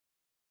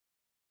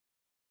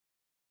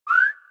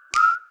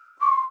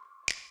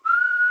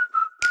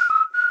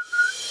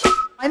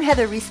I'm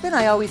Heather Reisman.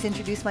 I always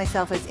introduce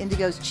myself as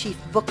Indigo's chief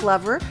book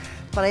lover,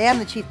 but I am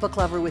the chief book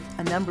lover with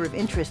a number of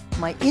interests.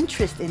 My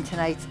interest in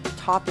tonight's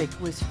topic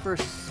was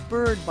first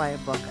spurred by a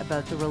book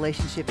about the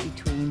relationship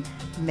between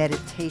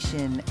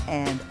meditation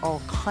and all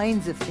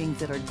kinds of things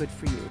that are good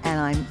for you. And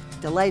I'm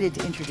delighted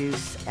to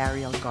introduce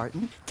Ariel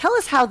Garten. Tell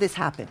us how this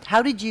happened.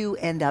 How did you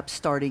end up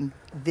starting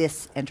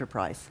this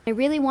enterprise? I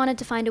really wanted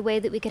to find a way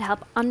that we could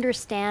help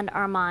understand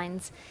our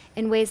minds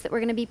in ways that were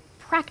going to be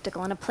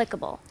practical and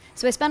applicable.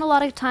 So I spent a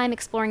lot of time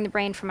exploring the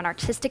brain from an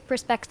artistic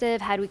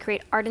perspective. How do we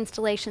create art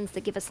installations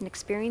that give us an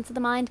experience of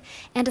the mind?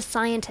 And a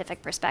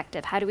scientific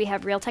perspective. How do we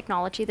have real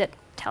technology that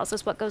tells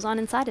us what goes on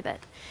inside of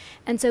it?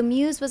 And so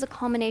Muse was a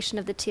culmination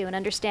of the two, an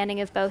understanding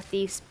of both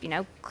the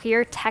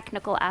clear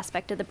technical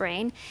aspect of the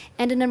brain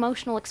and an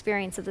emotional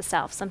experience of the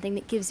self, something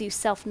that gives you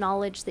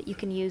self-knowledge that you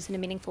can use in a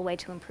meaningful way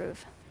to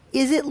improve.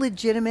 Is it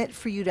legitimate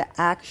for you to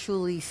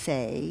actually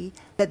say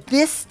that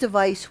this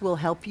device will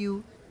help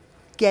you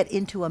get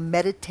into a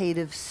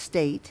meditative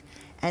state,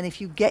 and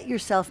if you get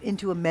yourself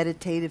into a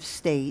meditative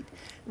state,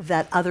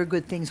 that other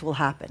good things will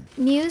happen?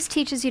 Muse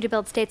teaches you to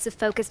build states of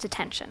focused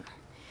attention.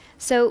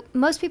 So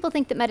most people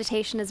think that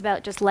meditation is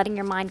about just letting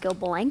your mind go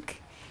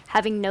blank,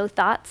 having no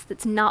thoughts.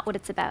 That's not what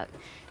it's about.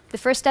 The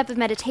first step of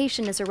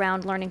meditation is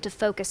around learning to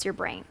focus your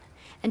brain.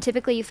 And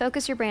typically you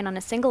focus your brain on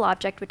a single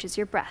object, which is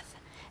your breath.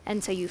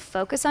 And so you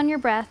focus on your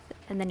breath,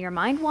 and then your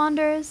mind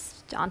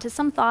wanders onto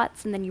some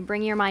thoughts, and then you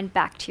bring your mind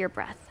back to your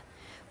breath.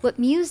 What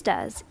Muse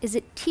does is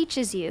it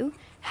teaches you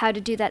how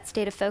to do that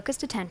state of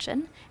focused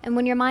attention, and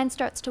when your mind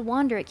starts to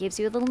wander, it gives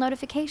you a little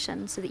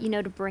notification so that you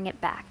know to bring it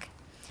back.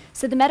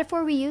 So the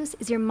metaphor we use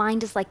is your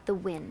mind is like the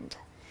wind.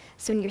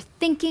 So when you're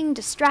thinking,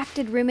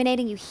 distracted,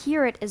 ruminating, you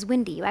hear it as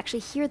windy. You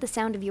actually hear the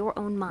sound of your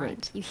own mind.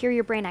 Right. You hear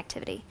your brain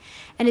activity.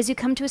 And as you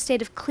come to a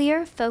state of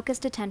clear,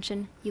 focused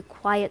attention, you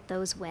quiet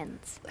those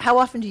winds. How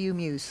often do you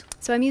muse?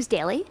 So I muse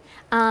daily.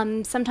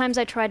 Sometimes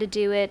I try to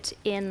do it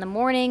in the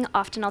morning.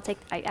 Often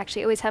I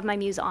actually always have my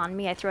Muse on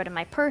me. I throw it in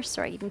my purse,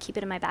 or I even keep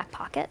it in my back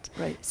pocket.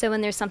 Right. So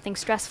when there's something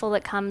stressful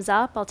that comes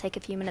up, I'll take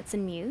a few minutes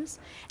and muse.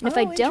 And if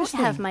I don't interesting.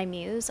 have my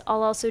Muse,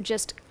 I'll also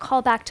just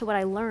call back to what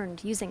I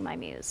learned using my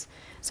Muse.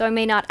 So I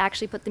may not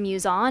actually put the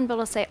Muse on, but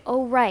I'll say,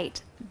 oh,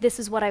 right, this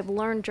is what I've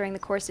learned during the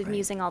course of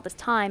musing all this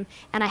time,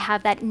 and I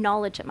have that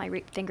knowledge at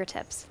my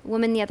fingertips. A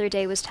woman the other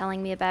day was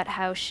telling me about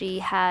how she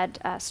had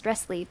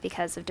stress leave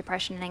because of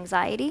depression and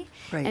anxiety,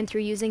 Right. and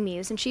through using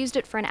Muse, and she used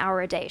it for an hour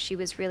a day. She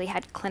really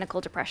had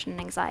clinical depression and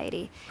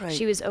anxiety. Right.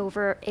 She was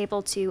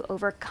able to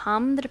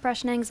overcome the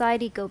depression and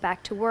anxiety, go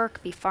back to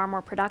work, be far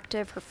more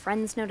productive. Her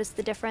friends noticed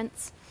the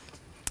difference.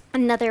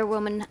 Another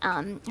woman,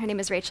 her name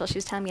is Rachel, she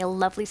was telling me a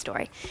lovely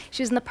story.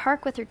 She was in the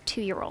park with her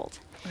 2-year-old.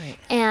 Right.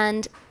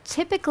 And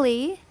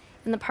typically,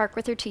 in the park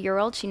with her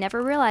 2-year-old, she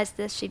never realized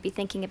this. She'd be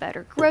thinking about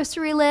her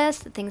grocery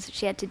list, the things that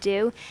she had to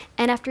do.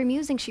 And after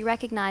musing, she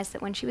recognized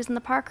that when she was in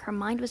the park, her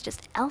mind was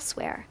just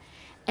elsewhere.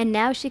 And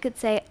now she could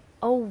say,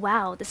 oh,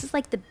 wow, this is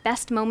like the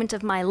best moment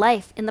of my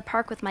life in the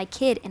park with my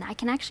kid, and I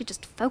can actually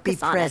just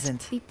focus on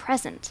it. Be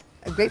present.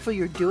 I'm grateful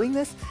you're doing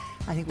this.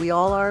 I think we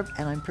all are,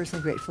 and I'm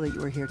personally grateful that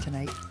you were here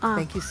tonight.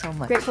 Thank you so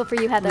much. Grateful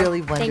for you, Heather.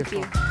 Really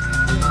wonderful.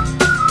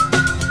 Thank you.